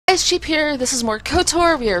It's Cheap here. This is more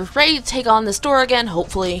KOTOR. We are ready to take on this door again,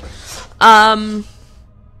 hopefully.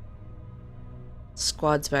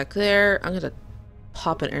 Squad's back there. I'm gonna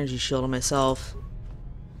pop an energy shield on myself.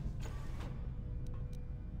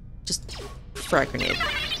 Just frag grenade.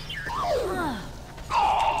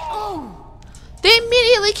 They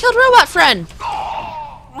immediately killed Robot Friend!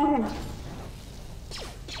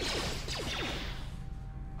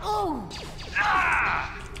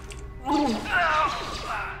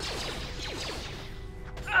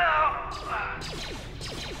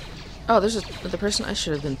 Oh, there's the person. I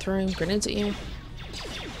should have been throwing grenades at you.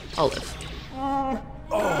 Olive.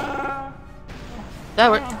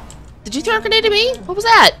 That worked. Did you throw a grenade at me? What was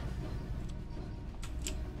that?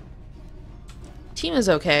 Tima's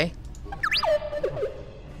okay.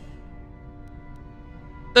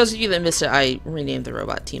 Those of you that missed it, I renamed the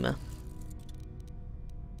robot Tima.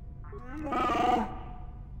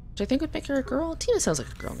 Which I think would make her a girl. Tima sounds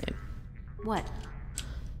like a girl name. What?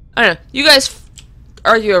 I don't know. You guys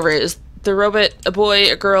argue over it. Is the robot a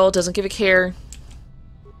boy, a girl, doesn't give a care?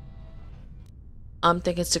 I'm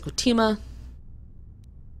thinking stick with Tima.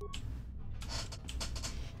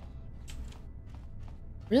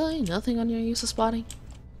 Really? Nothing on your use of spotting?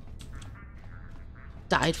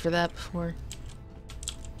 Died for that before.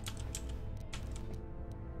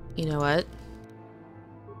 You know what?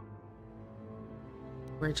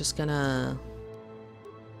 We're just gonna...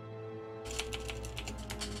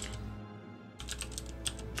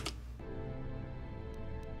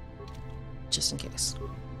 just in case.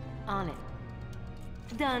 On it.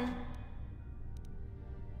 Done.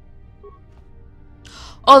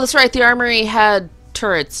 Oh, that's right. The armory had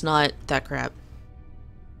turrets, not that crap.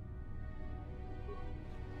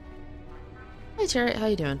 Hey, turret. How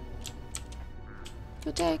you doing?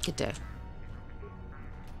 Good day. Good day.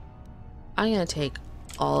 I'm gonna take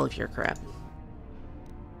all of your crap.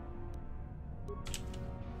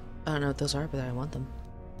 I don't know what those are, but I want them.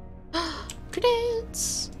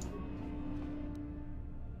 Grenades!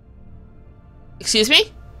 Excuse me?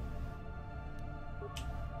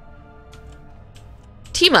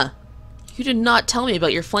 Tima! You did not tell me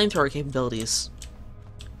about your flamethrower capabilities.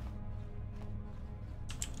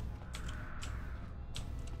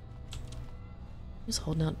 He's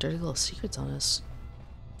holding out dirty little secrets on us.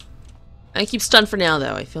 I keep stun for now,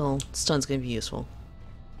 though. I feel stun's gonna be useful.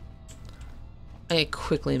 I can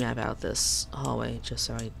quickly map out this hallway just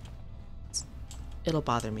so it'll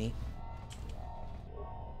bother me.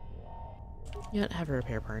 You don't have a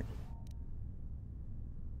repair part.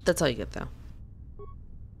 That's all you get, though.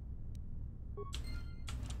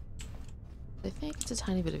 I think it's a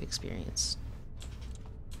tiny bit of experience.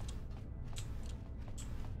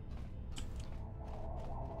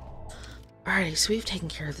 Alrighty, so we've taken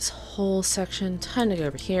care of this whole section. Time to go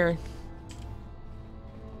over here.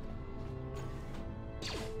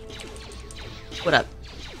 What up?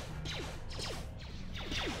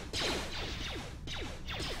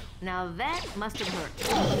 Now that must have hurt.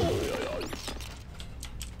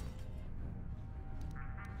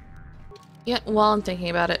 Yeah, while I'm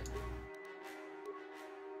thinking about it.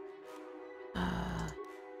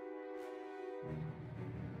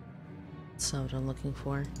 That's not what I'm looking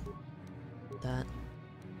for. That.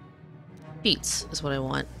 Beats is what I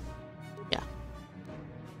want. Yeah.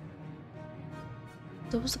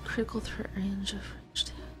 That was the critical threat range of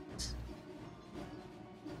ranged attacks.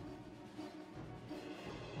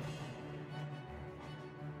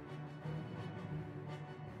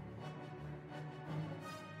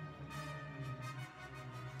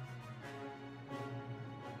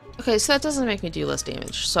 Okay, so that doesn't make me do less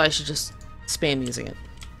damage, so I should just spam using it.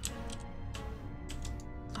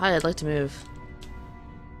 Hi, I'd like to move.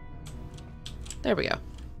 There we go.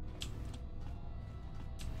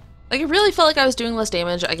 Like, it really felt like I was doing less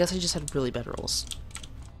damage. I guess I just had really bad rolls.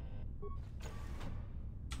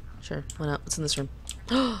 Sure, why not? What's in this room?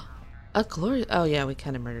 A glorious... Oh, yeah, we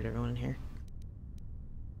kind of murdered everyone in here.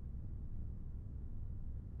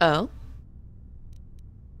 Oh?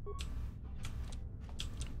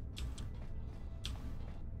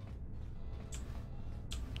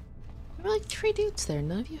 There were like 3 dudes there.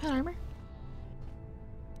 None of you had armor?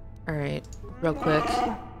 Alright, real quick.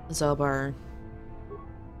 Zelbar.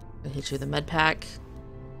 I'll hit you with a med pack.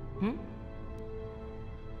 Hmm?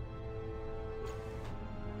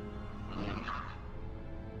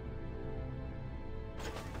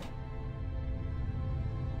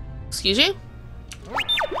 Excuse you?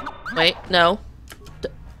 Wait, no.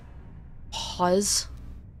 Pause.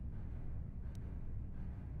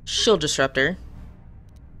 Shield disruptor.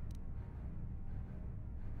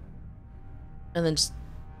 And then just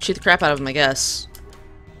shoot the crap out of him, I guess.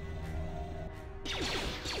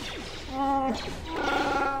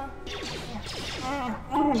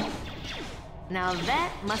 Now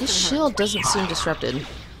that must His have shield doesn't seem disrupted.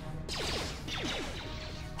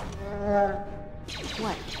 hurt.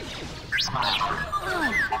 What?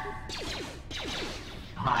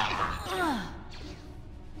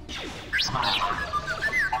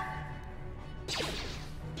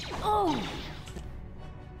 Oh!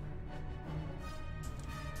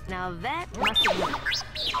 Now that must have hurt.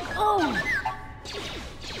 Oh!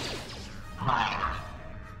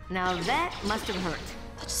 Now that must have hurt.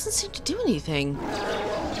 That doesn't seem to do anything.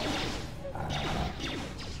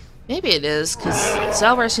 Maybe it is, because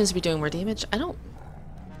Zalvar seems to be doing more damage.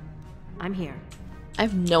 I'm here. I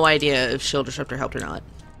have no idea if Shield Disruptor helped or not.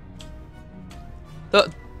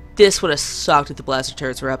 But this would have sucked if the blaster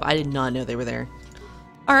turrets were up. I did not know they were there.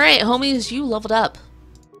 Alright, homies, you leveled up.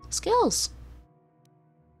 Skills.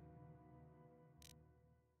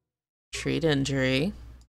 Treat injury.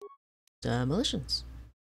 Demolitions.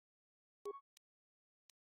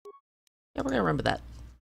 Yeah, we're gonna remember that.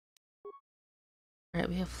 Alright,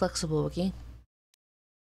 we have Flexible Wiki.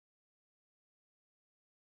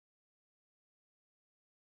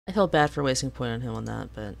 I felt bad for wasting a point on him on that,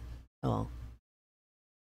 but oh well.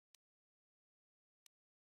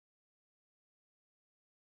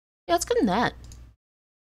 Yeah, it's good in that.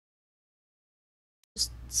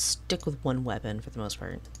 Just stick with one weapon for the most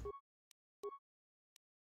part.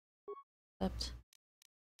 Except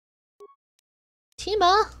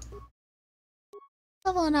Tima!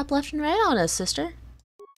 Leveling up left and right on us, sister.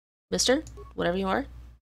 Mister? Whatever you are.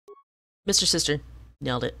 Mr. Sister.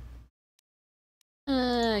 Nailed it.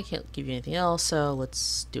 I can't give you anything else, so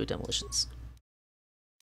let's do demolitions.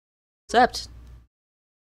 Except.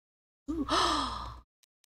 Ooh.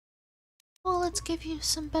 Well, let's give you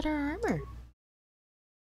some better armor.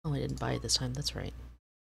 Oh, I didn't buy it this time, that's right.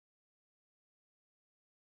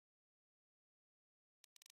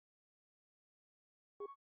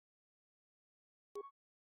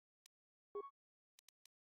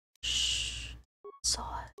 Shh.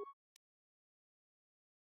 Saw it.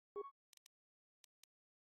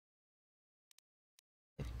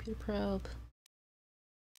 Computer probe.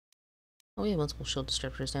 Oh, we have multiple shield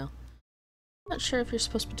disruptors now. Not sure if you're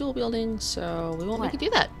supposed to be dual wielding, so we won't make you do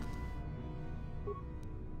that.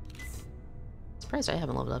 Surprised I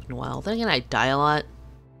haven't leveled up in a while. Then again, I die a lot.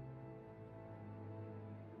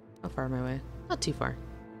 How far am I away? Not too far.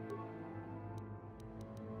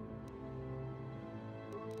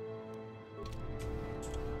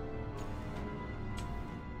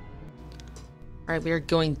 Alright, we are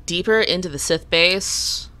going deeper into the Sith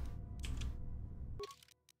base.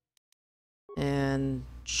 And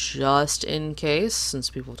just in case, since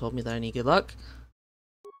people told me that I need good luck.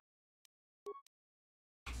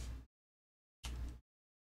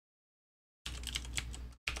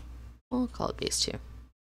 We'll call it base 2.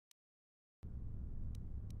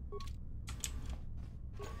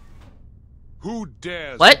 Who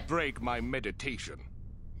dares What? to break my meditation?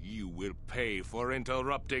 You will pay for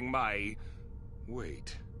interrupting my...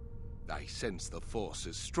 Wait. I sense the Force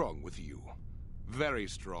is strong with you. Very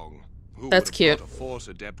strong. Who That's would have cute. thought a Force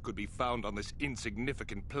adept could be found on this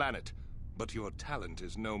insignificant planet? But your talent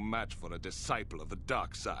is no match for a disciple of the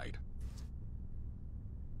dark side.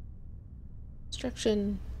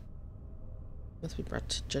 Destruction. Must be brought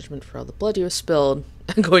to judgment for all the blood you have spilled.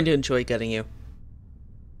 I'm going to enjoy getting you.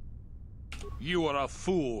 You are a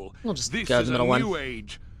fool. We'll just This go to is the a middle one. new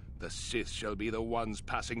age. The Sith shall be the ones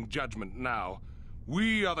passing judgment now.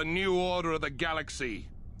 We are the new order of the galaxy.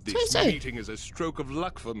 That's what This I say. meeting is a stroke of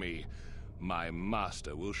luck for me. My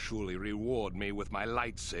master will surely reward me with my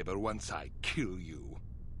lightsaber once I kill you.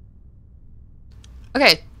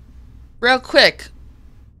 Okay, real quick.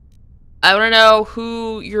 I want to know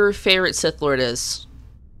who your favorite Sith Lord is.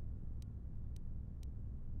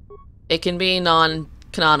 It can be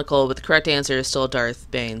non-canonical, but the correct answer is still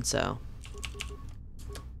Darth Bane, so...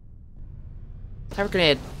 Have a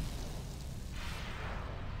grenade.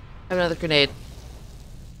 Have another grenade.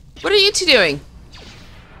 What are you two doing?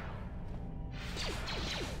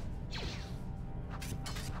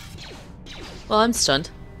 Well, I'm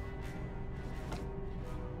stunned.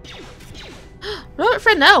 Robert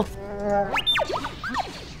Friend, no!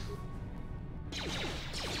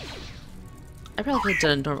 I probably could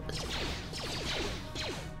have done normal.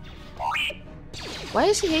 Why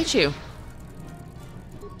does he hate you?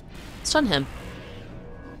 Stun him.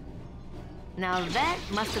 Now that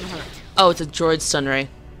must have hurt. Oh, it's a droid stun ray.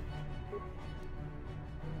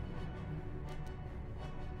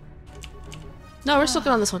 No, we're still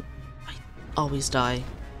good on this one. I always die.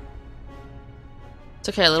 It's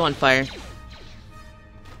okay, I lit on fire.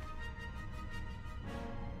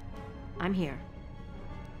 I'm here.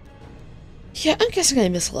 Yeah, I'm guessing I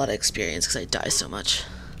miss a lot of experience because I die so much.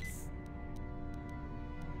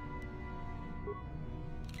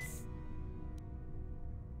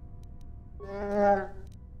 Here,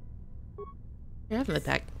 I have my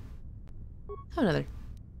pack. Have another.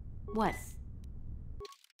 What?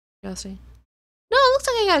 Curiosity. No, it looks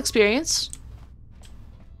like I got experience.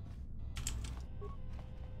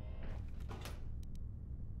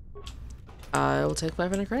 I will take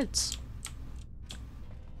 500 credits.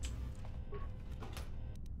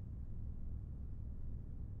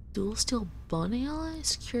 Dual steel bunny ally?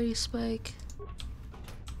 Security spike.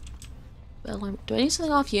 Bell arm. Do I need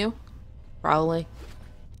something off you? Probably.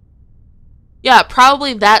 Yeah,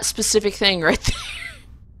 probably that specific thing right there.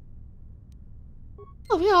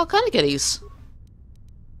 Oh, yeah, all kind of goodies.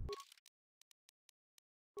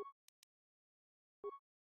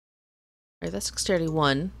 Alright, that's dexterity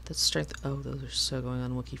 1. That's strength. Oh, those are so going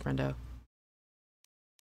on Wookiee Friendo.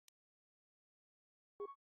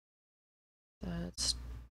 That's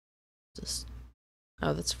just.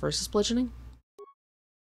 Oh, that's versus bludgeoning?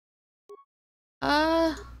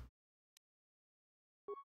 Let's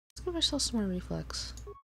give ourselves some more reflex.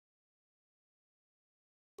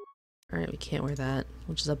 Alright, we can't wear that,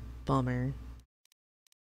 which is a bummer.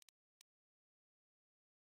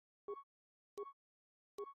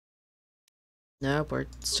 Nope, we're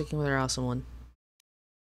sticking with our awesome one.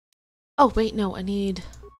 Oh, wait, no, I need...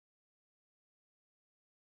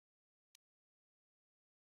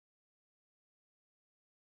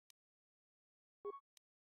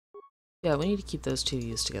 Yeah, we need to keep those two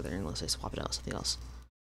used together unless I swap it out with something else.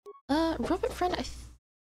 Robot friend, I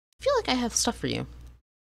feel like I have stuff for you.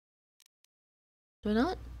 Do I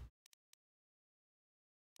not?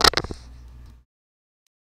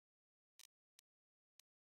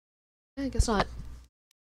 I guess not.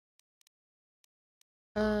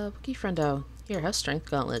 Wookiee friendo. Here, have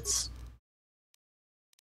strength gauntlets.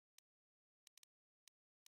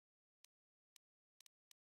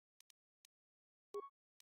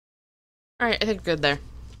 Alright, I think we're good there.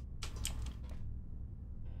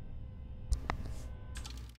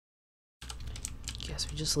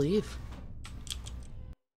 Guess we just leave.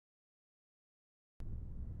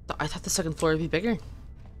 I thought the second floor would be bigger.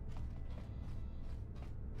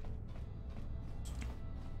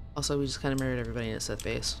 Also, we just kind of murdered everybody in a Sith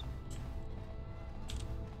base.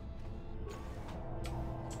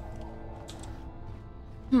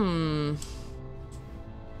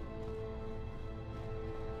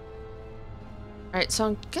 Alright, so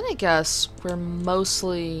I'm gonna guess we're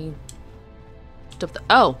mostly...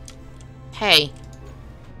 Oh! Hey!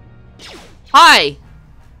 Hi!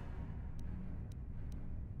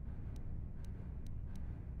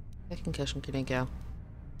 A concussion couldn't go.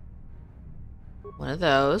 One of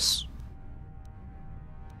those.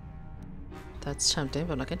 That's tempting,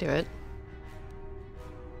 but I'm not gonna do it.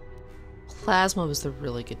 Plasma was the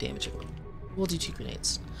really good damaging one. We'll do 2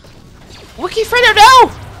 grenades. Wookiee Friendo,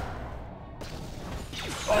 no!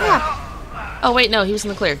 Ah. Oh wait, no, he was in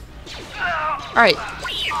the clear. Alright.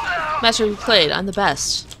 Master, we played. I'm the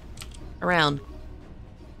best. Around.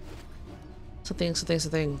 Something, something,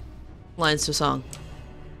 something. Lines to a song.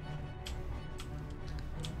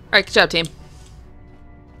 Alright, good job, team.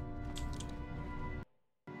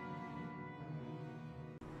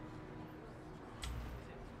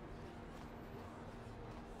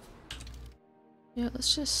 Yeah,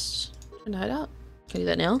 let's just turn the hide out. Can I do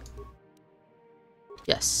that now?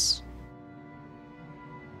 Yes.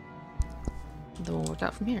 Then we'll work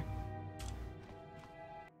out from here.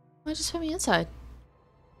 Why just put me inside?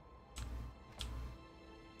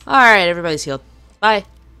 Alright, everybody's healed. Bye.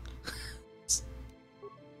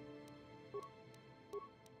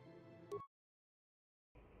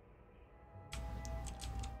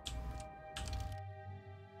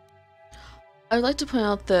 I'd like to point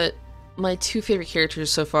out that my 2 favorite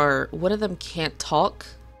characters so far, one of them can't talk.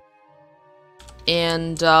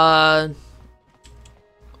 And, one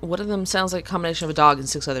of them sounds like a combination of a dog and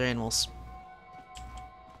 6 other animals.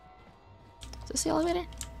 Is this the elevator?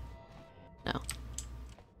 No.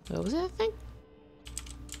 What was the other thing?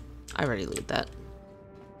 I already looted that.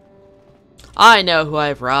 I know who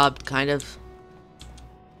I've robbed, kind of.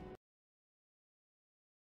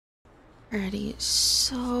 Alrighty,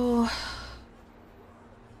 so...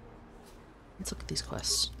 let's look at these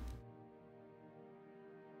quests.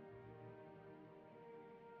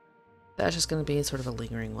 That's just gonna be sort of a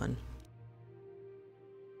lingering one.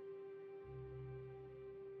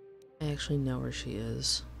 I actually know where she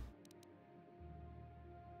is.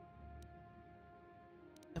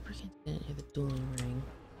 Applicant didn't hear the dueling ring.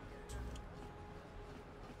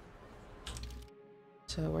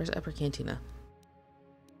 So where's Upper Cantina?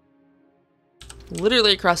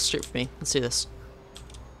 Literally across the street from me. Let's do this.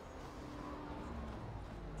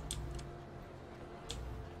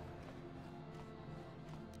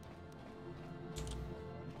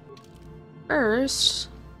 First,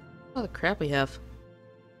 all the crap we have.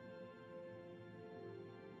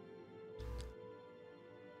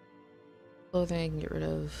 Clothing I can get rid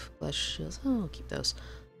of. Glass shields. Oh, I'll keep those.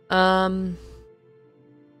 Backpack.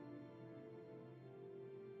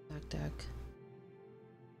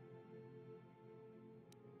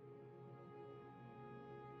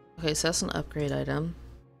 Okay, so that's an upgrade item.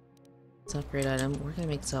 It's an upgrade item. We're gonna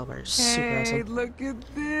make Salvars super awesome. Hey, look at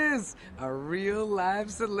this! A real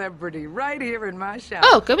live celebrity right here in my shop.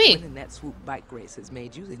 Oh, go me! Winning that swoop bike race has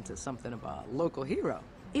made you into something of a local hero.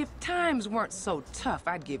 If times weren't so tough,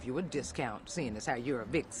 I'd give you a discount, seeing as how you're a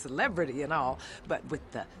big celebrity and all. But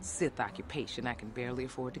with the Sith occupation, I can barely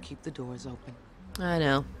afford to keep the doors open. I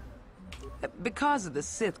know. Because of the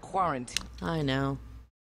Sith quarantine. I know.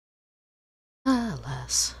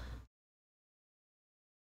 Alas.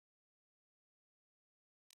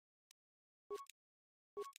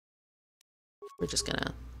 We're just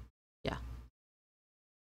gonna... yeah.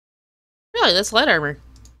 Really, that's light armor.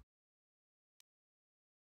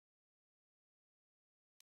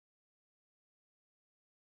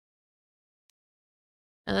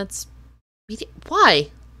 And that's...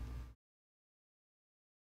 why?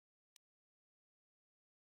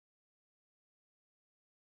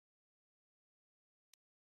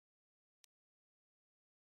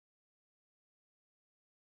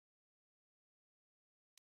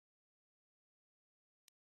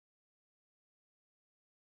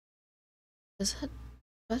 Is that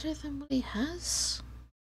better than what he has?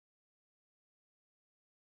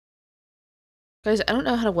 Guys, I don't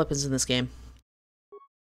know how to weapons in this game.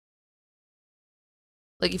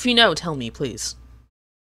 Like, if you know, tell me, please.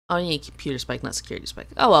 Oh, I need a computer spike, not security spike.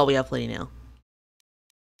 Oh well, we have plenty now.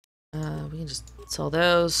 We can just sell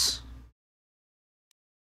those.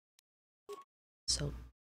 Sell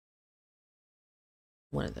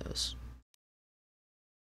one of those.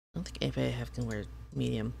 I don't think anybody I have can wear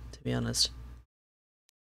medium, to be honest.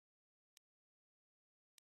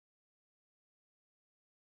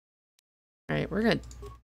 Alright, we're gonna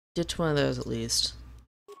ditch one of those at least.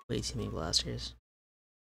 Way too many blasters.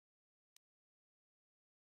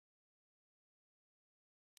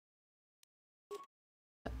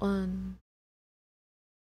 That one.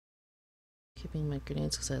 Keeping my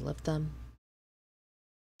grenades because I left them.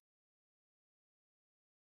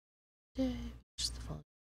 Okay, just the following.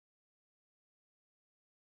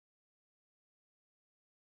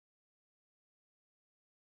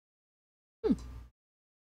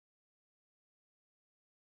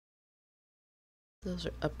 Those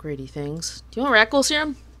are upgradey things. Do you want Radical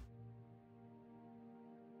Serum?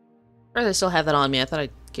 Or do I still have that on me? I thought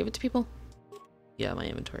I'd give it to people. Yeah, my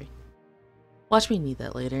inventory. Watch me need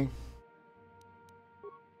that later.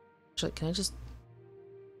 Actually, can I just...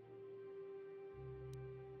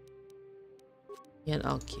 yeah,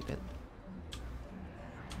 I'll keep it.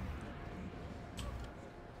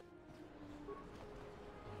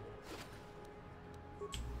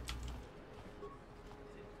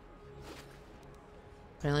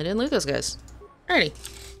 Apparently I didn't loot those guys. Alrighty.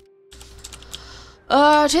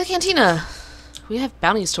 To the cantina. We have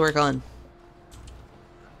bounties to work on.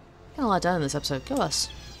 Got a lot done in this episode. Go us.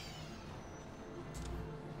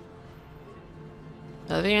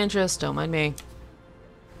 Of your interest, don't mind me.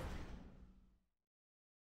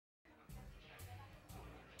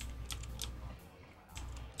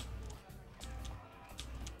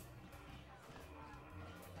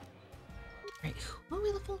 Right, what are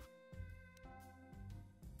we looking for?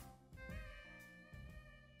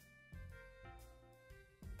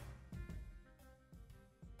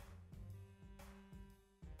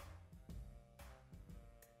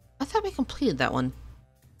 I thought we completed that one.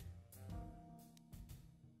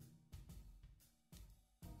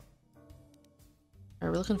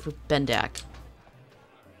 Alright, we're looking for Bendak.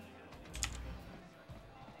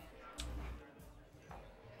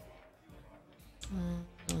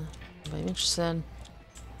 If I'm interested.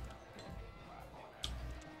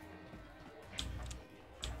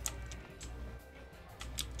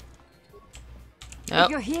 Nope. If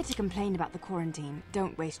you're here to complain about the quarantine,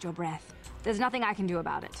 don't waste your breath. There's nothing I can do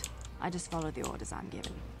about it. I just follow the orders I'm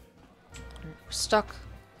given. We're stuck.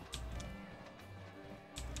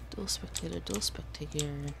 Dual spectator, dual spectator.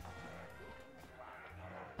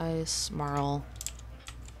 Ice, Marl.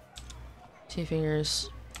 Two fingers,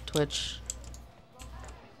 Twitch.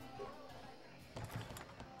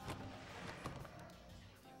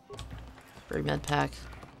 Free med pack.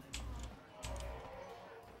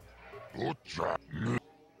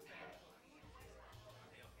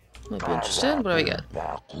 Might be interested. What do I get?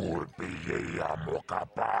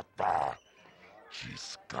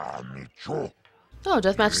 Oh,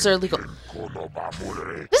 death matches are illegal.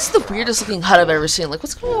 This is the weirdest looking HUD I've ever seen. Like,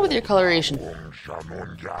 what's going on with your coloration?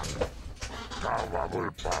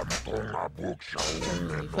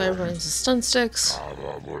 Fire burns and stun sticks.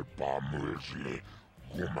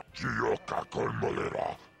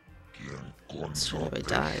 Everybody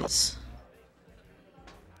dies.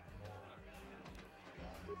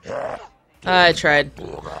 I tried.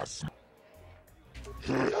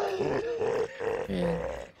 Yeah.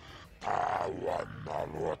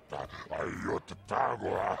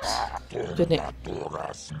 Good name.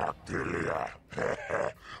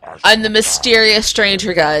 I'm the mysterious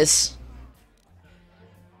stranger, guys.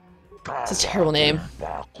 It's a terrible name.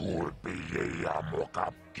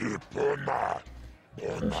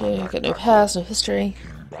 Okay, I got no past, no history.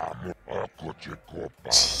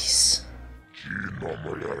 Jeez.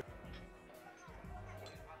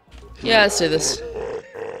 Yeah, let's do this.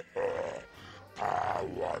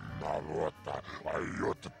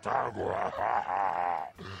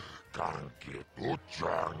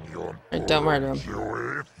 Right, don't murder him.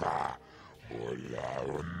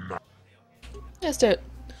 Let's do it.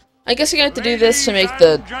 I guess you're gonna have to do this to make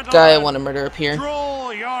the guy I want to murder appear.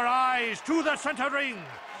 Draw your eyes to the center ring.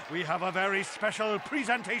 We have a very special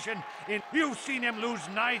presentation. You've seen him lose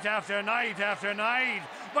night after night after night,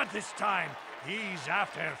 but this time he's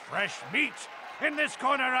after fresh meat. In this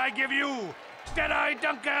corner, I give you Deadeye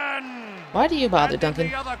Duncan! Why do you bother, And Duncan?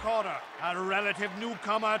 in the other corner, a relative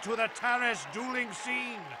newcomer to the terrace dueling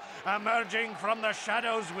scene, emerging from the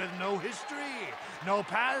shadows with no history, no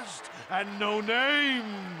past, and no name,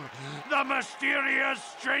 the mysterious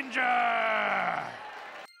stranger!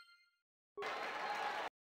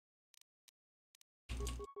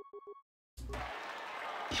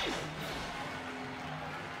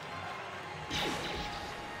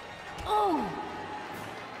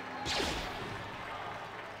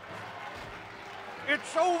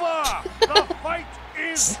 It's over! The fight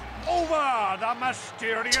is over! The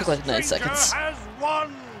mysterious Took like 9 stranger seconds. has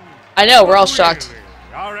won! I know, we're all shocked. Really?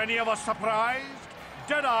 Are any of us surprised?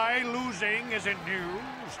 Deadeye losing isn't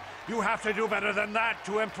news. You have to do better than that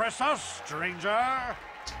to impress us, stranger.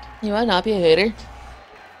 You might not be a hater.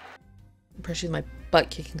 Impress you with my butt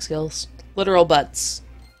kicking skills. Literal butts.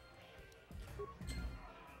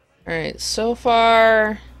 Alright, so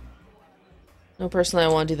far, no person I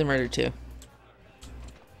want to do the murder to.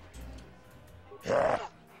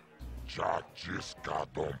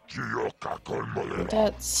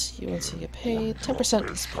 Debts, you want to get paid, 10%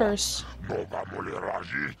 is purse.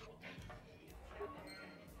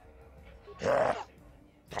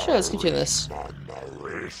 Sure, let's keep doing this.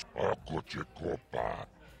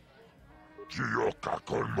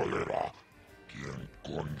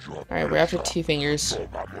 Alright, we're after 2 fingers.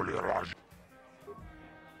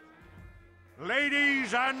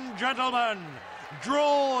 Ladies and gentlemen,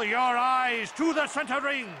 draw your eyes to the center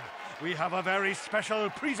ring. We have a very special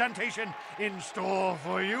presentation in store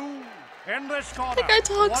for you. In this corner, That guy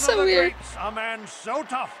talks one so of the weird. greats, a man so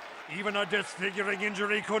tough, even a disfiguring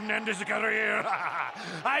injury couldn't end his career.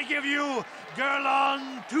 I give you Girl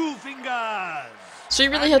on 2 fingers. So you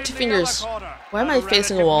really And have in 2 the fingers. other corner, Why am I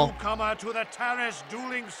facing a wall? newcomer to the terrace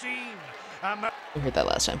dueling scene. We heard that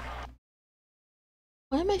last time.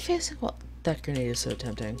 Why am I facing a wall? That grenade is so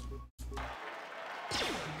tempting.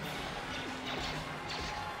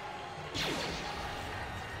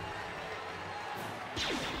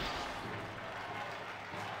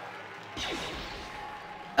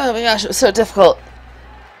 Oh my gosh, it was so difficult.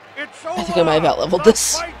 It's I think I might have out-leveled The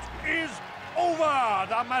this. fight is over.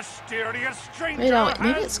 The mysterious stranger Wait, no,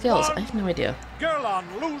 maybe has it's skills. won. I have no idea. Gerlon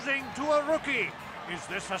losing to a rookie. Is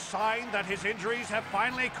this a sign that his injuries have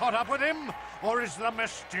finally caught up with him? Or is the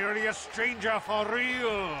mysterious stranger for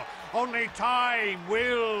real? Only time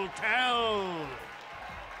will tell.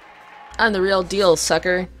 I'm the real deal,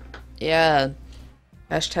 sucker. Yeah.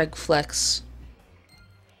 Hashtag flex.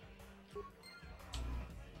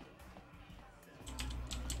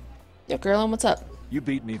 Yo, girl, what's up? You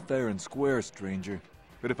beat me fair and square, stranger.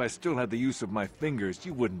 But if I still had the use of my fingers,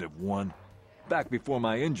 you wouldn't have won. Back before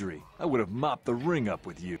my injury, I would have mopped the ring up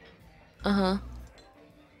with you. Uh-huh.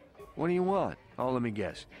 What do you want? Oh, let me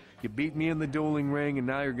guess. You beat me in the dueling ring and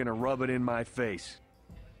now you're gonna rub it in my face.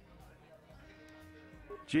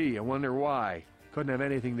 Gee, I wonder why. Couldn't have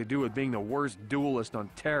anything to do with being the worst duelist on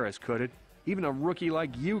Terrace, could it? Even a rookie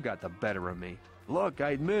like you got the better of me. Look,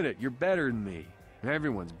 I admit it, you're better than me.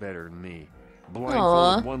 Everyone's better than me.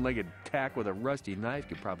 Blindfolded, one-legged tack with a rusty knife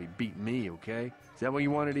could probably beat me, okay? Is that what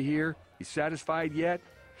you wanted to hear? You satisfied yet?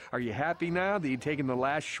 Are you happy now that you've taken the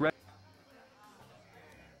last shred?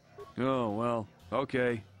 Oh, well,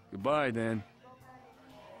 okay. Goodbye, then.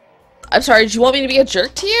 I'm sorry, did you want me to be a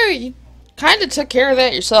jerk to you? You kind of took care of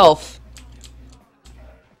that yourself.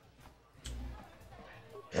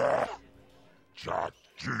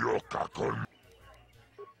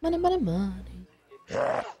 Money, money, money.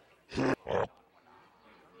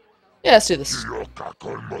 Yeah, let's do this. Let's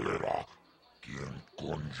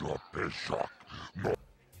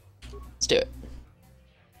do it.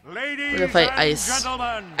 Ladies We're gonna fight and Ice.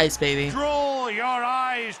 gentlemen, Ice baby. draw your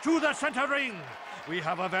eyes to the center ring. We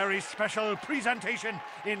have a very special presentation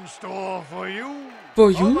in store for you. For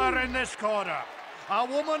you? Over in this corner, a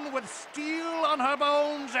woman with steel on her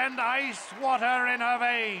bones and ice water in her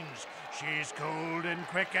veins. She's cold and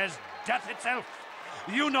quick as death itself.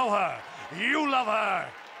 You know her. You love her.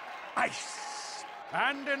 Ice.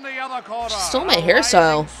 And in the other corner, She stole my a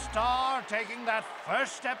hairstyle. rising star taking that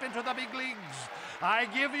first step into the big leagues. I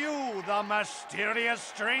give you the mysterious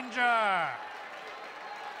stranger.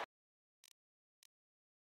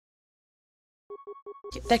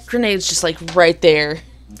 That grenade's just like right there.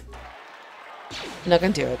 I'm not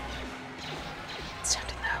gonna do it. It's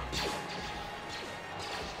tempting though.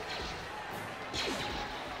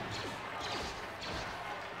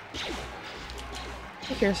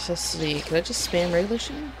 Here's to see. Can I just spam regular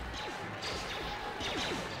shooting?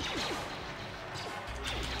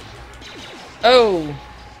 Oh!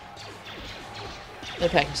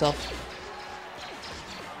 Unpack himself.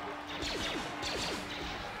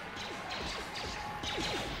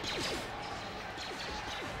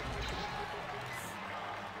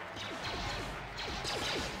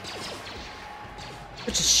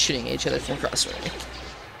 We're just shooting at each other from across the ring.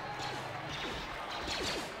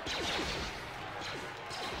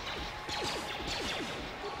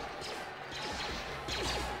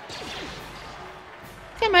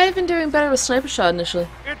 I might have been doing better with Sniper Shot initially.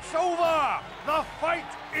 It's over! The fight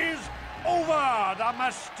is over! The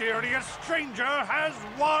mysterious stranger has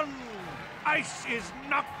won! Ice is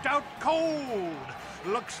knocked out cold!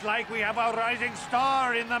 Looks like we have a rising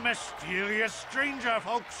star in the mysterious stranger,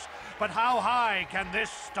 folks. But how high can this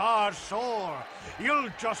star soar? You'll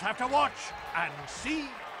just have to watch and see.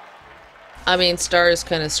 I mean, stars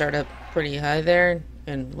kind of start up pretty high there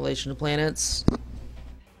in relation to planets.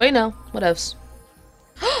 Wait, no. Whatevs.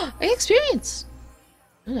 I get experience!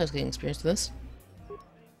 I didn't know I was getting experience with this.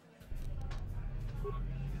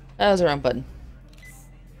 That was the wrong button.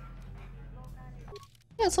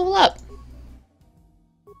 Yeah, let's level up.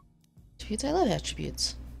 Attributes, I love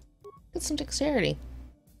attributes. Get some dexterity.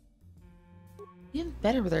 Even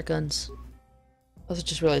better with our guns. I also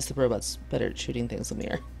just realized the robot's better at shooting things than we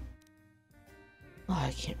are. Oh,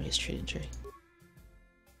 I can't raise trade injury.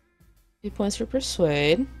 2 points for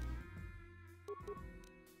persuade.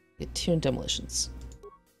 Get 2 in demolitions.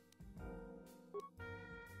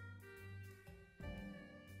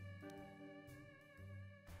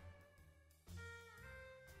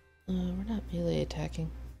 We're not melee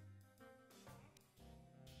attacking.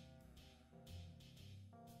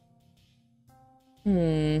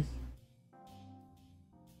 It's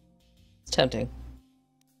tempting.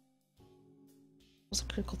 What's a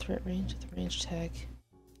critical threat range with a range tag?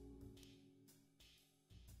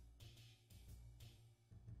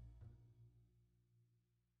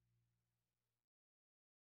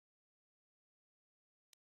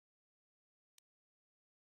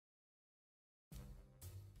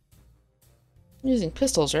 I'm using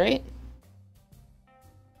pistols, right?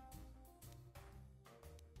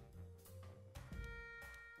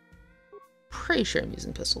 Pretty sure I'm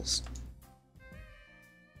using pistols.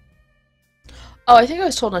 Oh, I think I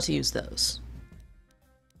was told not to use those.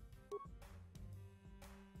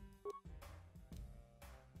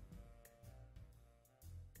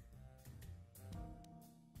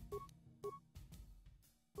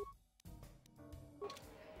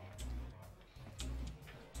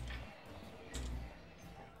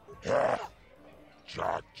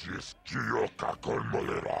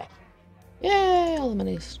 Yay, all the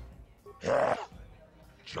minis.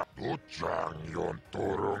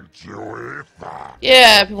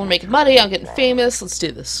 Yeah, people are making money, I'm getting famous, let's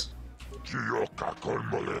do this.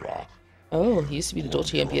 Oh, he used to be the dual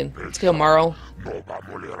champion. Let's go, Morrow.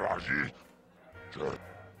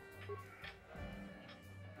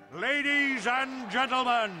 Ladies and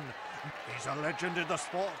gentlemen, he's a legend in the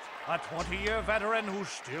sport. A 20-year veteran who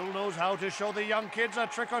still knows how to show the young kids a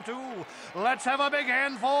trick or two. Let's have a big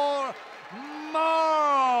hand for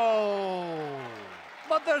Morrow!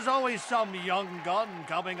 but there's always some young gun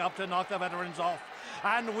coming up to knock the veterans off.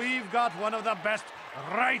 And we've got one of the best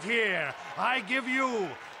right here. I give you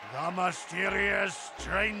the mysterious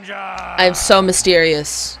stranger. I'm so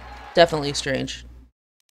mysterious. Definitely strange.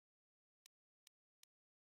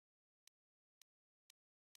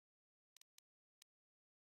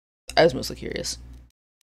 I was mostly curious.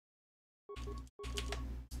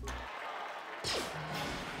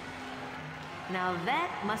 Now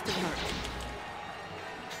that must have hurt.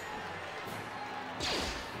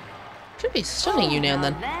 Should be stunning you now and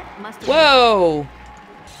then. That must have Whoa!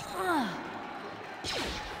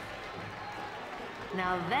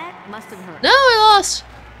 Now that must have hurt. No, I lost!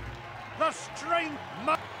 The strength.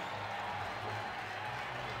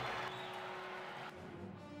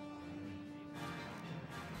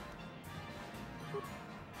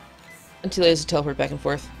 I'm too lazy to teleport back and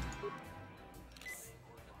forth.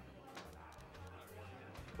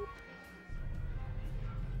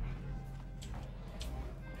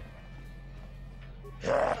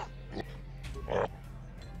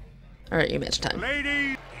 Alright, you match time.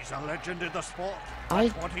 Lady, he's a legend in the sport. I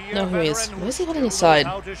 20-year know who he is. veteran Why is he who holding still knows aside?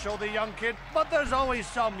 how to show the young kid, but there's always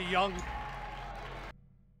some young.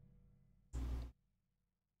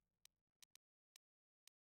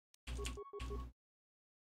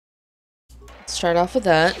 Let's start off with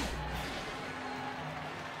that.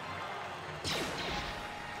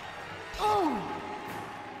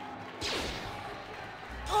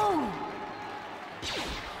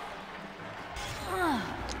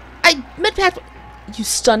 I mid-pack. You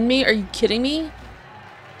stunned me? Are you kidding me?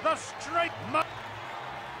 The straight.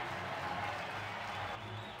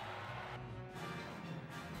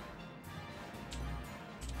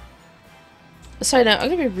 Side note, I'm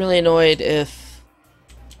gonna be really annoyed if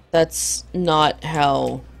that's not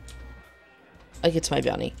how I get to my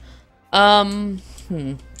bounty.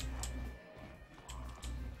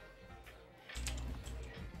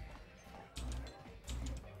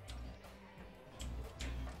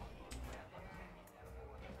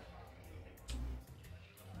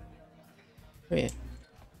 Okay.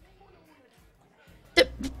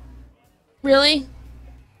 Really?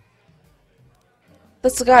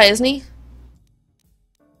 That's the guy, isn't he?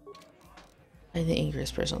 I'm the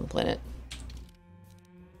angriest person on the planet.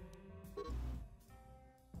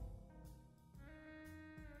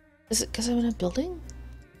 Is it because I'm in a building?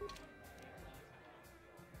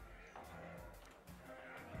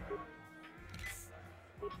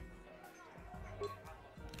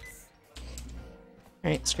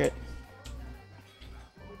 Alright, screw it.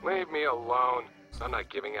 Leave me alone. I'm not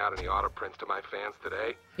giving out any auto prints to my fans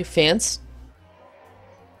today. You fans?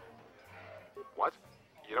 What?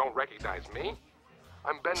 You don't recognize me?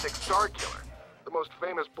 I'm Bendick Starkiller, the most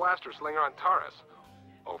famous blaster slinger on Taurus.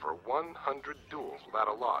 Over 100 duels without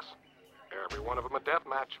a loss. Every one of them a death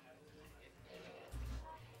match.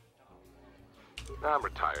 I'm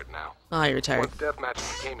retired now. Ah, you're retired. Once death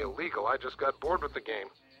matches became illegal, I just got bored with the game.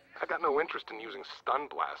 I got no interest in using stun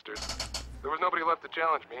blasters. There was nobody left to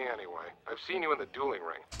challenge me anyway. I've seen you in the dueling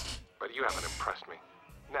ring, but you haven't impressed me.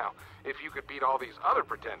 Now, if you could beat all these other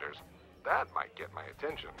pretenders, that might get my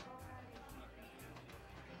attention.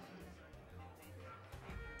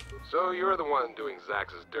 So you're the one doing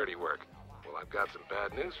Zax's dirty work. Well, I've got some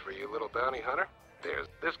bad news for you, little bounty hunter.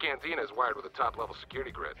 This cantina is wired with a top-level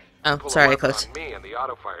security grid. Oh, Pull sorry, a I weapon clicked. on me and the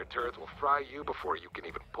auto-fire turrets will fry you before you can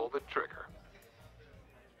even pull the trigger.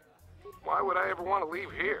 Why would I ever want to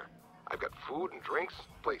leave here? I've got food and drinks,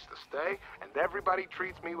 place to stay, and everybody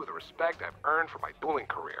treats me with the respect I've earned for my dueling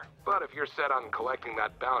career. But if you're set on collecting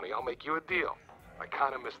that bounty, I'll make you a deal. I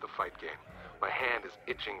kinda miss the fight game. My hand is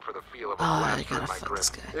itching for the feel of a I blaster gotta in my fuck grip. this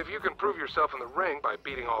guy. If you can prove yourself in the ring by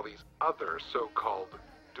beating all these other so-called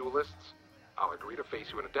duelists, I'll agree to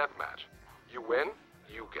face you in a death match. You win,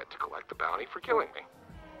 you get to collect the bounty for killing me.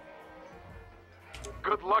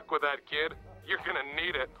 Good luck with that, kid. You're gonna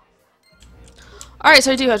need it. Alright,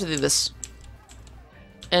 so I do have to do this.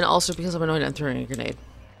 And also because I'm annoyed I'm throwing a grenade.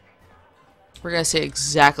 We're gonna see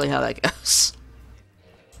exactly how that goes.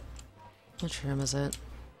 Which room is it?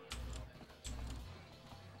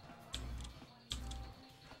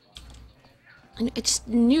 I just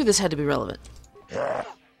knew this had to be relevant.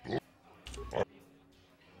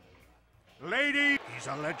 Lady, he's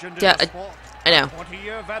a legend in Yeah, the sport. I know.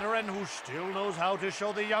 20-year veteran who still knows how to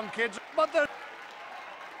show the young kids, but the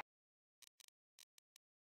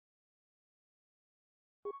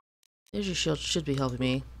Energy shield should be helping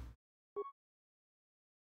me.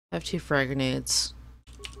 I have 2 frag grenades.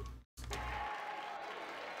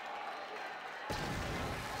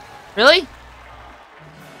 Really?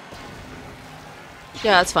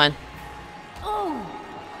 Yeah, that's fine.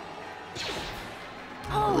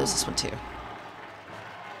 I'll lose this one too.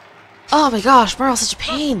 Oh my gosh, Marl's such a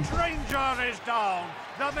pain. The stranger is down.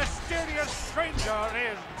 The mysterious stranger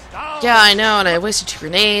is down. Yeah, I know, and I wasted 2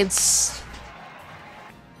 grenades.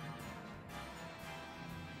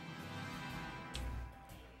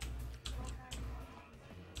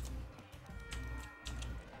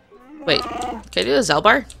 Wait, can I do the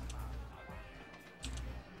Zelbar?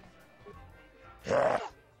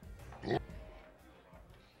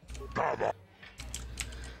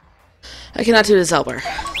 I cannot do the Zelbar.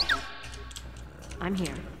 I'm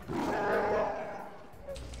here.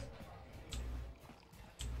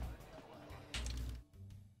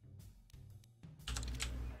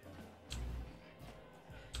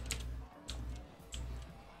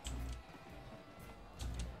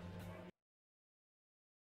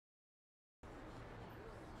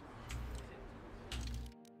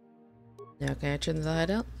 Now can I turn the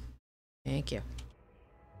hideout? Thank you.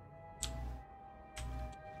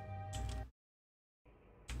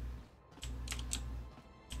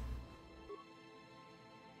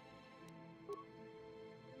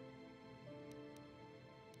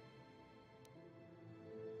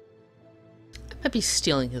 I might be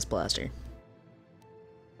stealing his blaster.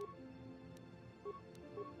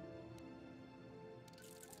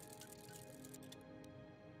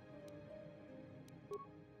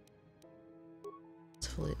 It's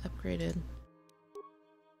fully upgraded.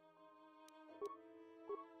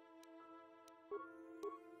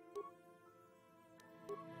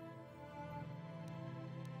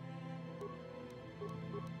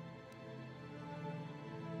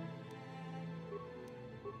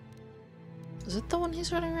 Is it the one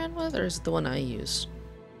he's running around with, or is it the one I use?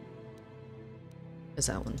 Is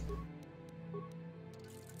that one?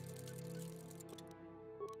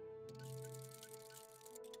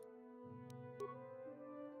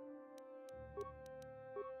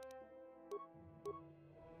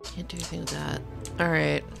 Can't do anything with that.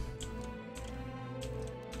 Alright.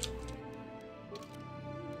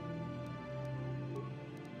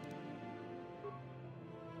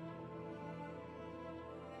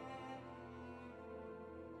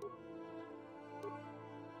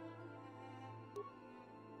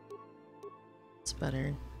 It's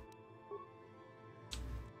better.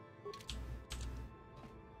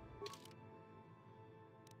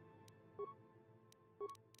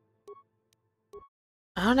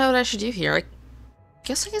 I don't know what I should do here. I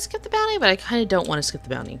guess I can skip the bounty, but I kind of don't want to skip the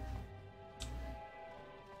bounty.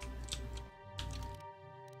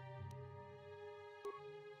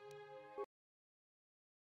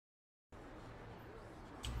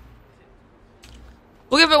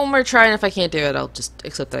 We'll give it one more try, and if I can't do it, I'll just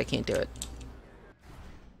accept that I can't do it.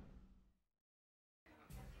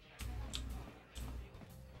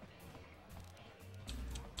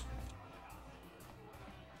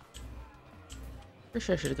 Pretty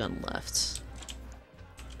sure I should have gone left.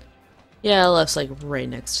 Yeah, left's like right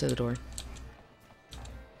next to the door.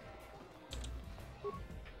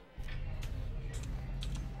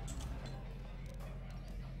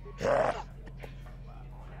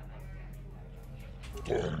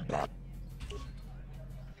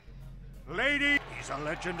 Lady, he's a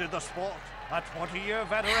legend in the sport. A 20-year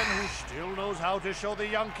veteran who still knows how to show the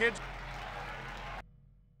young kids.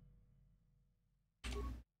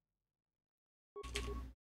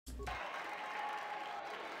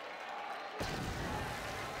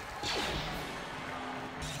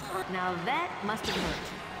 Now that must have hurt.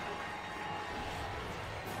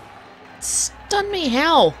 Stun me,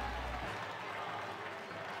 how?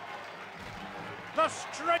 The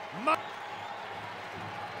straight.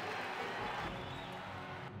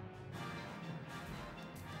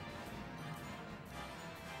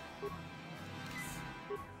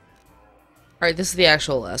 Alright, this is the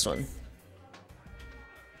actual last one.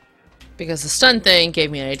 Because the stun thing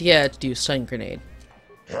gave me an idea to do stun grenade.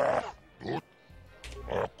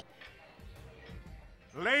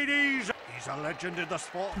 Ladies, he's a legend in the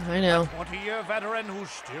sport. I know. A 20-year veteran who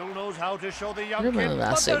still knows how to show the young Where my kids.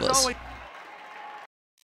 last But save there's was. always-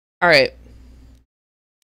 Alright.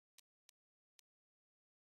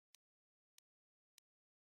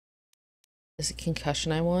 Is it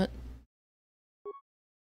concussion I want?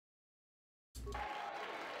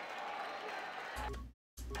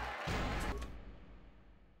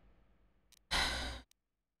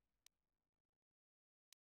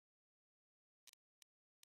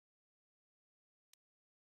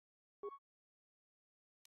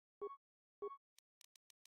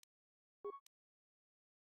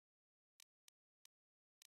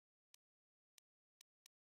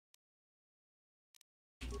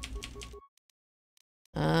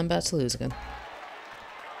 I'm about to lose again.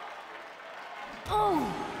 Oh!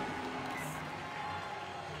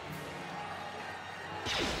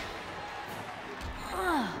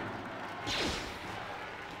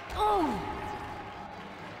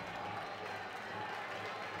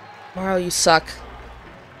 Morrow, you suck.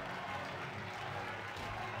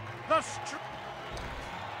 The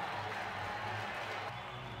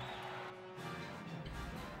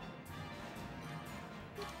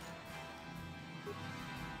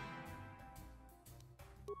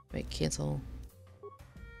Wait, cancel.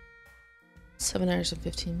 7 hours and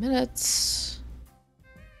 15 minutes.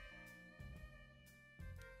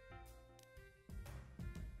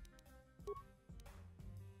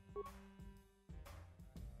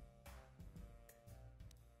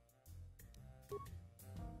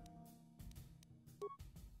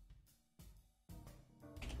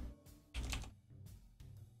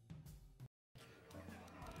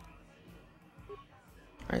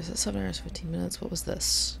 Alright, so 7 hours, 15 minutes. What was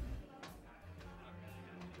this?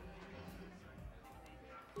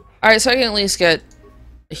 Alright, so I can at least get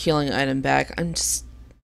a healing item back. I'm just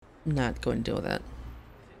not going to deal with that.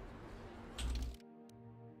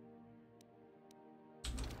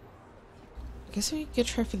 I guess we could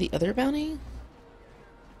try for the other bounty?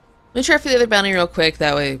 Let me try for the other bounty real quick.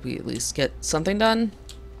 That way we at least get something done.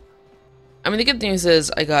 I mean, the good news is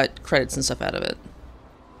I got credits and stuff out of it.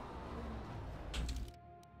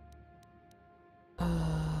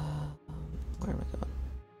 Where am I going?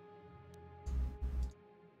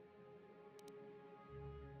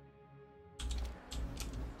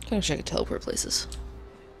 Kind of wish I could teleport places.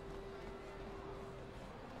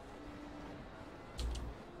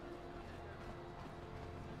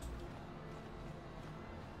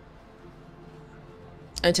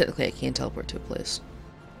 And technically I can teleport to a place.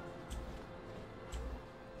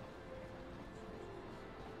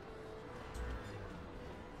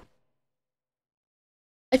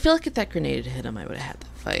 I feel like if that grenade had hit him, I would have had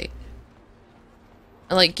that fight.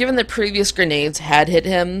 And like, given that previous grenades had hit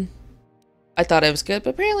him, I thought I was good,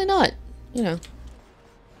 but apparently not. You know.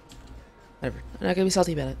 Whatever. I'm not gonna be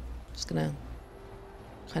salty about it. Just gonna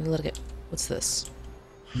kind of let it go. What's this?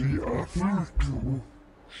 She offered to.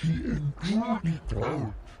 She enjoyed it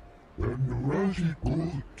out. And Rashi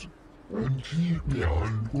good. And she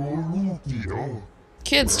began Gorukio.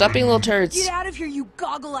 Kids, stop being little turds. Get out of here, you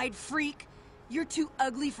goggle-eyed freak! You're too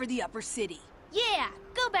ugly for the upper city. Yeah,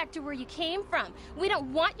 go back to where you came from. We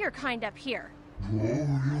don't want your kind up here.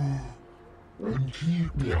 Gloria. And she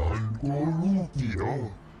began Gorukio.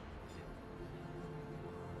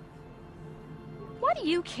 Why do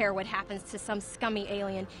you care what happens to some scummy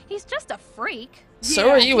alien? He's just a freak. So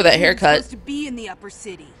are you with that haircut. You're supposed to be in the upper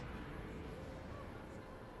city.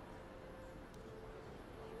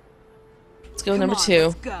 Let's go Come number on, 2.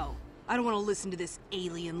 Let's go. I don't want to listen to this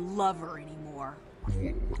alien lover anymore.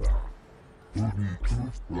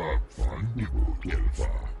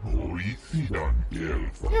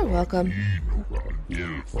 You're welcome.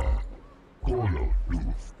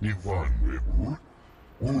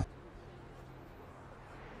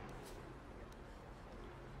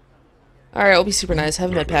 Alright, I'll be super nice.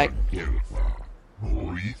 Have a med pack.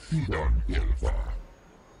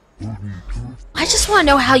 I just want to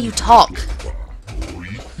know how you talk.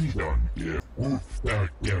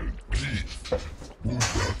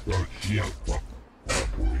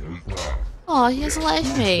 Aw, he has a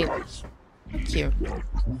life mate. Cute.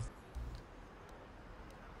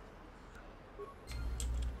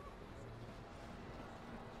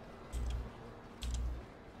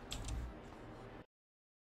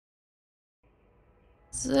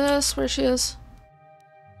 Is this where she is?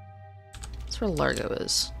 That's where Largo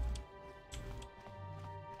is.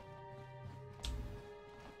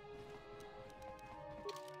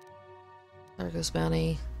 Largo's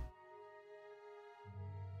bounty.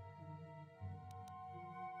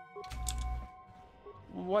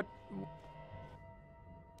 What?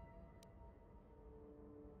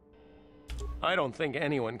 I don't think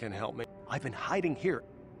anyone can help me. I've been hiding here.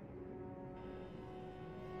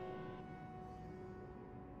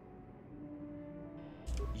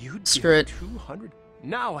 You'd Screw it. 200.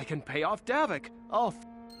 Now I can pay off Davik. Oh,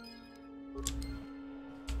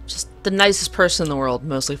 Just the nicest person in the world,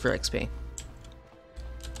 mostly for XP.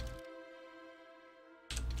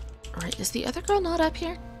 Alright, is the other girl not up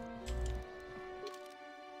here?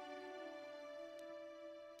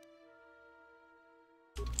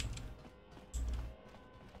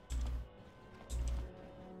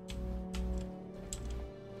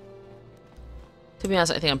 To be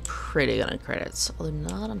honest, I think I'm pretty good on credits, although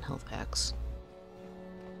not on health packs.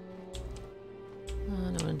 No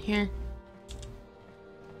one in here.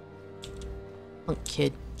 Punk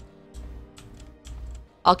kid.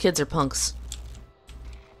 All kids are punks.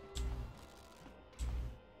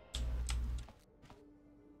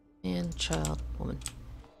 And child, woman.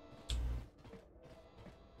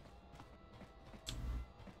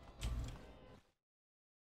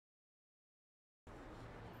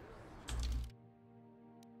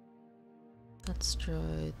 That's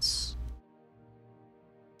droids.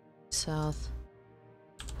 South.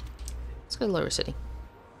 Let's go to Lower City.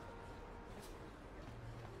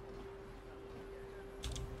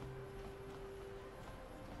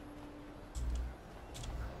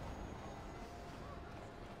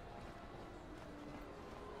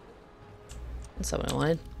 That's not what I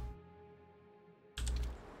wanted.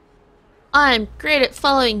 I'm great at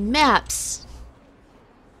following maps.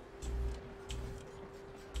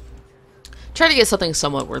 Try to get something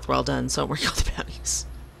somewhat worthwhile done, so I'm working on the bounties.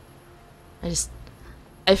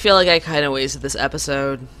 I feel like I kind of wasted this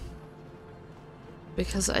episode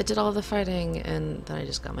because I did all the fighting and then I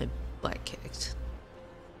just got my butt kicked.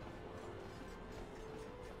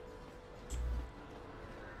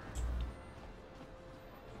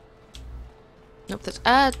 Nope,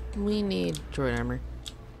 that's we need droid armor.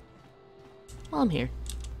 Well, I'm here.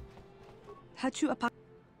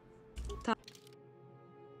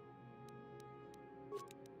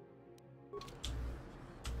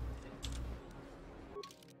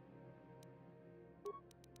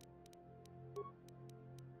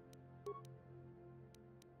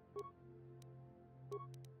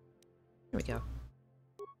 Here we go.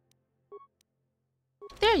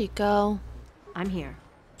 There you go. I'm here.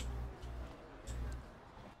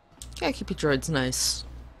 Gotta keep your droids nice.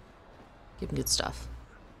 Give them good stuff.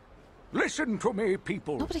 Listen to me,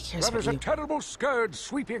 people. Nobody cares There about is a you. terrible scourge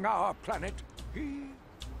sweeping our planet.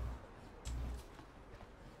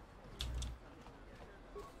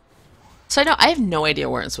 So I know I have no idea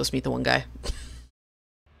where I'm supposed to meet the one guy.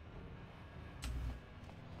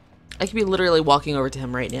 I could be literally walking over to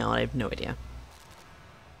him right now and I have no idea.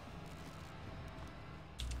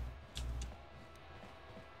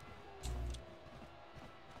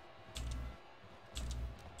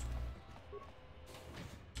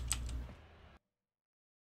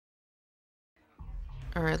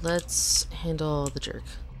 Alright, let's handle the jerk.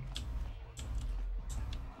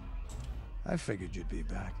 I figured you'd be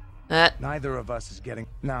back. Neither of us is getting...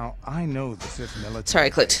 Now, I know the Sith military Sorry, I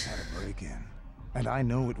clicked. had a break-in. And I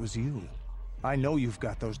know it was you. I know you've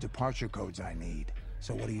got those departure codes I need.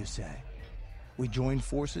 So what do you say? We join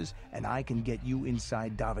forces, and I can get you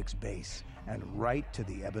inside Davik's base, and right to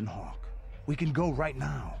the Ebon Hawk. We can go right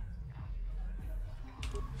now.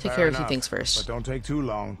 Take Fair care of a few enough, things first. But don't take too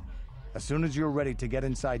long. As soon as you're ready to get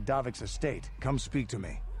inside Davik's estate, come speak to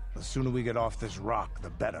me. The sooner we get off this rock, the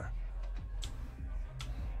better.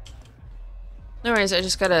 No worries, I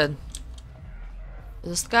just gotta... Is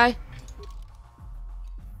this the guy?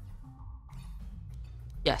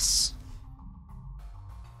 Yes.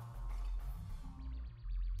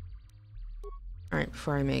 Alright,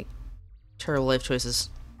 before I make terrible life choices.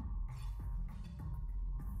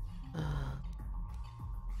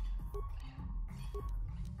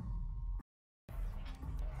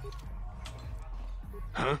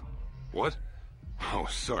 Huh? What? Oh,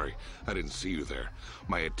 sorry. I didn't see you there.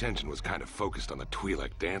 My attention was kind of focused on the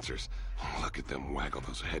Twi'lek dancers. Look at them waggle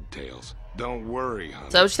those head tails. Don't worry, honey.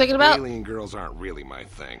 Is that what you're thinking about? Alien girls aren't really my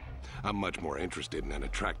thing. I'm much more interested in an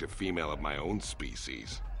attractive female of my own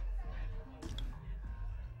species.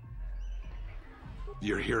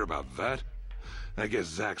 You're here about that? I guess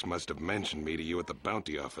Zax must have mentioned me to you at the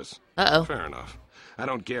bounty office. Uh-oh. Fair enough. I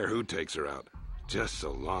don't care who takes her out. Just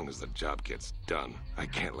so long as the job gets done. I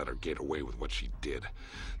can't let her get away with what she did.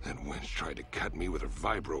 That wench tried to cut me with her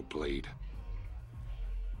vibro blade.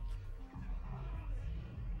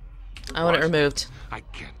 I want it removed. I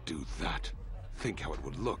can't do that. Think how it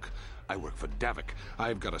would look. I work for Davik.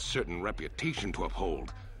 I've got a certain reputation to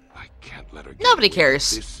uphold. I can't let her get Nobody away with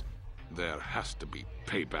cares. this. There has to be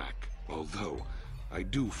payback. Although, I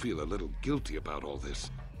do feel a little guilty about all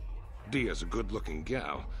this. Dia's a good-looking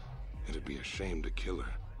gal. It'd be a shame to kill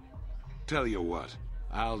her. Tell you what,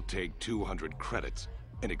 I'll take 200 credits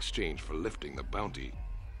in exchange for lifting the bounty.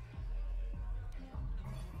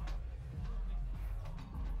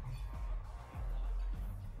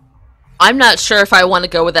 I'm not sure if I want to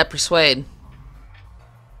go with that persuade.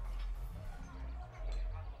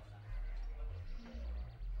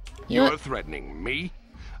 You're threatening me?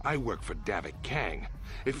 I work for Davik Kang.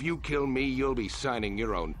 If you kill me, you'll be signing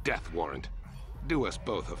your own death warrant. Do us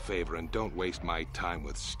both a favor and don't waste my time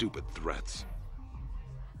with stupid threats.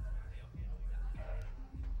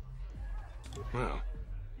 Well,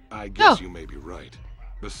 I guess you may be right.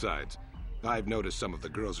 Besides, I've noticed some of the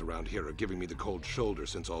girls around here are giving me the cold shoulder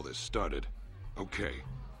since all this started. Okay,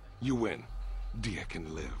 you win. Dia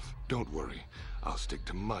can live. Don't worry. I'll stick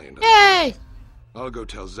to my end of the Yay! I'll go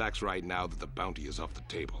tell Zax right now that the bounty is off the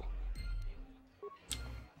table.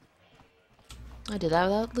 I did that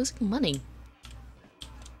without losing money.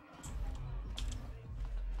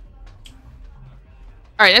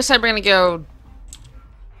 Alright, next time we're gonna go...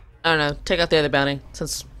 I don't know, take out the other bounty,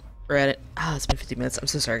 since we're at it. Ah, it's been 50 minutes. I'm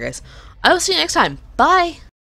so sorry, guys. I will see you next time. Bye!